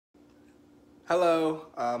Hello,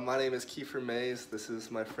 my name is Kiefer Mays. This is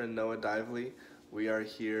my friend Noah Diveley. We are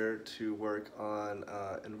here to work on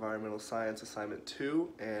Environmental Science Assignment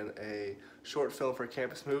 2 and a short film for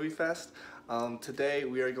Campus MovieFest. Today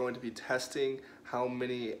we are going to be testing how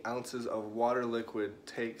many ounces of water liquid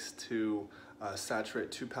takes to saturate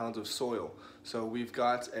 2 pounds of soil. So we've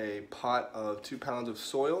got a pot of 2 pounds of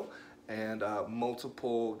soil and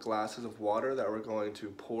multiple glasses of water that we're going to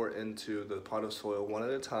pour into the pot of soil one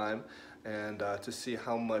at a time, and to see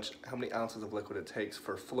how many ounces of liquid it takes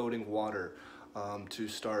for floating water to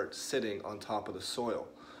start sitting on top of the soil.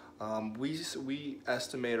 We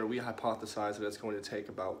estimate, or we hypothesize, that it's going to take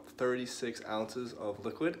about 36 ounces of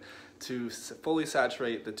liquid to fully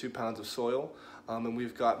saturate the 2 pounds of soil. And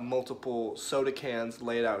we've got multiple soda cans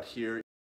laid out here.